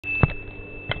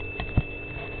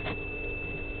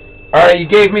Alright, you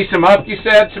gave me some up, you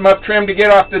said? Some up trim to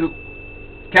get off the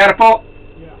catapult?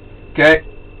 Yeah. Okay.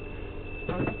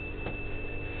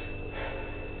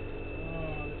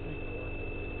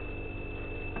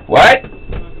 What? It's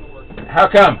not going to work. How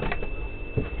come? Because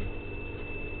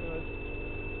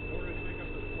in order to make up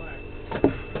the slack, on the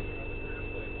trigger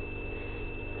plate.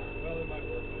 Well, it might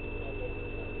work, but it's all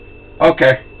over.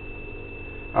 Okay.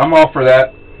 I'm all for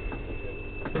that.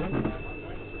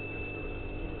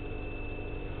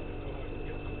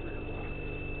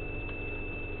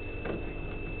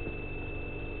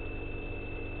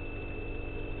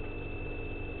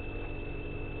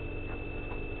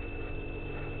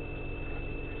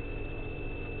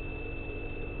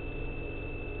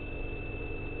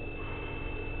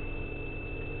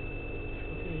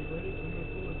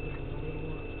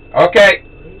 Okay.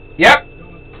 Yep.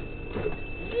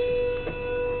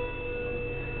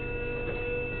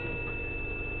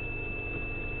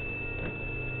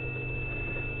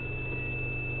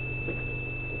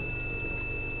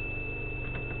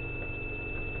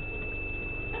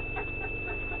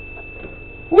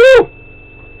 Woo!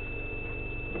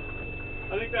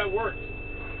 I think that worked.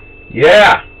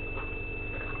 Yeah.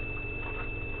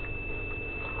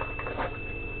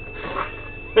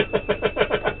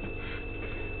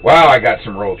 Wow, I got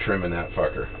some roll trim in that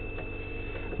fucker.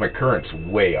 My current's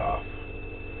way off.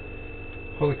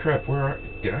 Holy crap,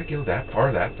 did I go that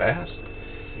far that fast?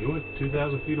 You went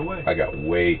 2,000 feet away. I got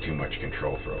way too much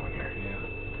control throw in here. Yeah.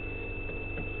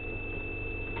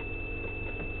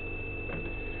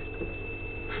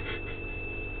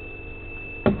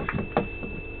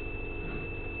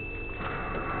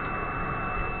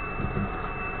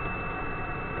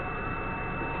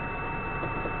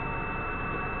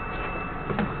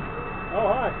 Oh,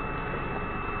 hi.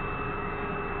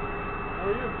 How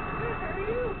are you? Good, how are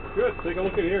you? Good. Take a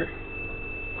look at here.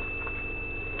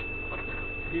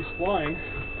 He's flying.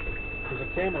 There's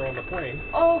a camera on the plane.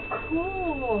 Oh,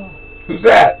 cool. Who's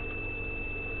that?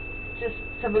 Just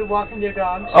somebody walking their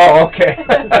dogs. Oh, okay.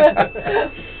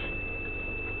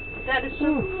 That is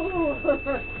so cool.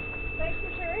 Thanks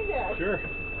for sharing that. Sure.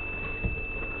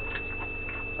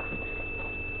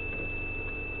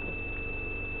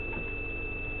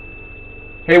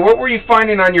 Hey, what were you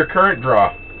finding on your current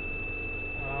draw?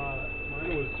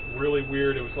 Mine was really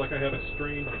weird. It was like I had a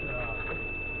strange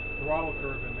throttle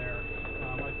curve in there.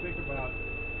 I think about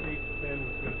 8 to 10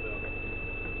 was good though.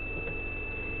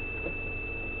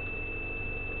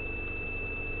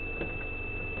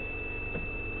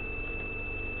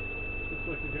 Looks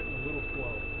like you're getting a little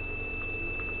slow.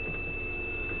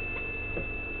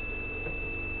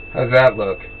 How's that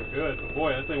look? Good, but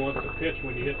boy, that thing wants to pitch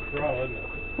when you hit the throttle, isn't it?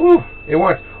 Whew, it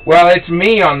wants. Well, it's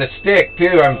me on the stick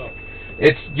too.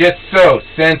 It's just so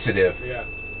sensitive. Yeah.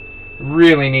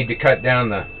 Really need to cut down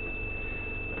the.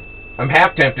 I'm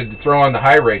half tempted to throw on the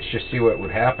high rates, just see what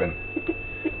would happen.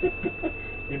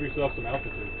 Give yourself some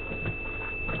altitude.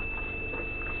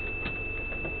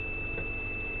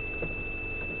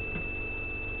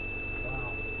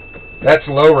 Wow. That's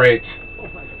low rates. Oh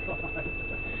my God.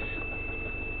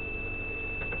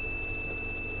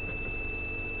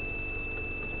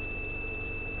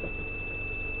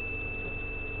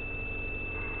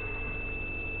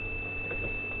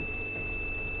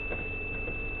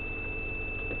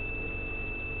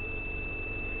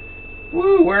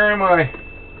 Woo, where am I? Right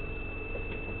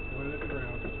at the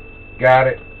ground. Got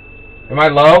it. Am I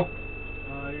low?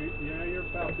 Yeah, you're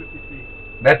about 50 feet.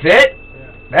 That's it?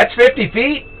 Yeah. That's 50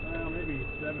 feet? Well, maybe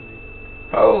 70.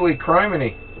 Holy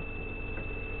criminy.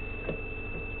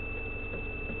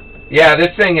 Yeah,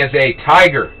 this thing is a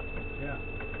tiger. Yeah.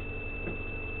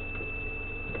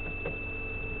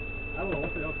 I don't know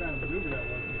what the hell kind of maneuver that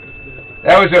was you just did.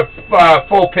 That was a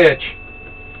full pitch.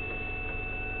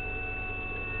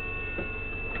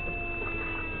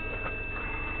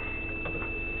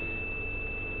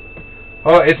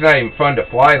 Oh, it's not even fun to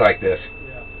fly like this.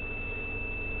 Yeah.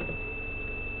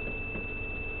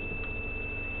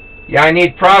 Yeah, I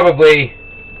need probably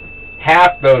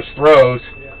half those throws.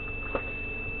 Yeah.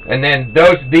 And then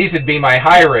these would be my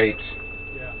high rates.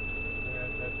 Yeah.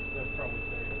 That's probably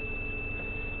safe.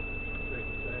 Safe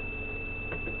to say.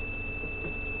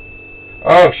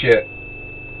 Oh shit.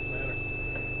 Matter.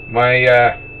 My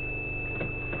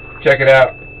check it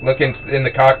out. Look in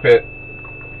the cockpit.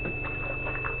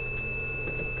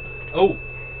 Oh.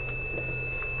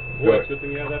 Boy, it's a good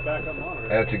thing you have that backup monitor.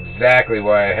 That's exactly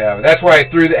why I have it. That's why I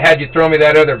had you throw me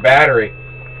that other battery.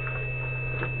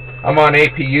 I'm on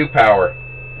APU power.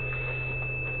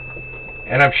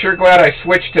 And I'm sure glad I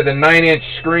switched to the 9-inch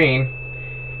screen.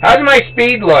 How's my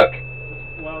speed look?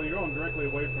 Well, you're going directly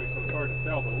away from me, so it's hard to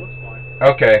tell, but it looks fine.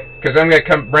 Okay, because I'm going to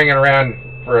come bring it around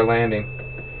for a landing.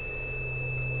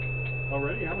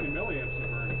 Already? How many milliamps you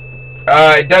burning?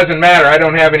 It doesn't matter. I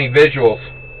don't have any visuals.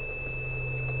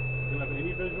 You don't have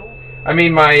any visuals? I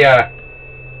mean, my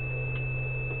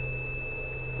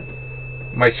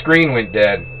screen went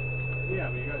dead. Yeah,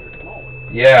 but you got your small one.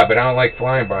 Yeah, but I don't like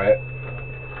flying by it.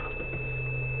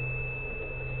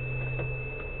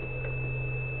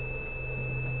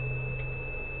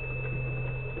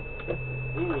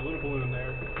 Ooh, a little balloon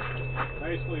there.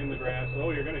 Nicely in the grass.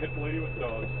 Oh, you're going to hit the lady with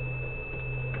dogs.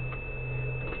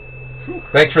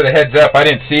 Thanks for the heads up. I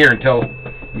didn't see her until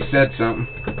you said something.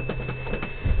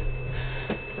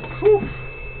 Whew.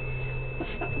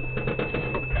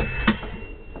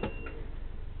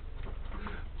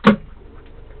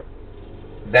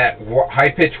 That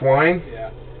high-pitched whine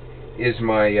is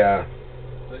my... Is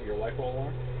that your lipo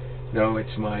alarm? No,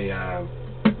 it's my...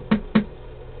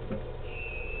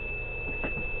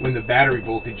 when the battery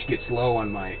voltage gets low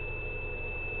on my...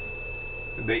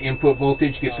 The input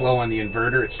voltage gets low on the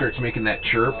inverter, it starts making that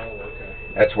chirp. Oh, okay.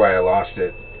 That's why I lost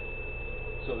it.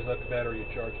 So is that the battery you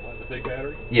charge? The big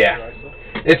battery? Yeah.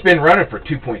 It's been running for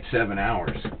 2.7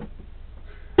 hours.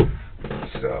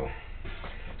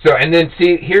 So, and then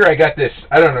see, here I got this,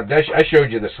 I don't know, I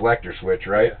showed you the selector switch,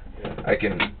 right? Yeah. I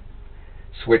can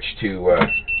switch to,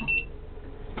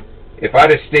 if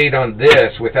I'd have stayed on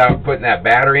this without putting that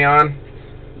battery on,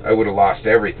 I would have lost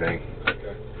everything.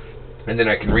 Okay. And then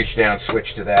I can reach down,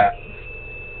 switch to that.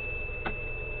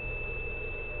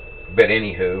 But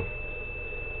anywho.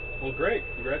 Well, great.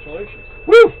 Congratulations.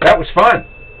 Woo! That was fun.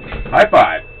 High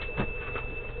five.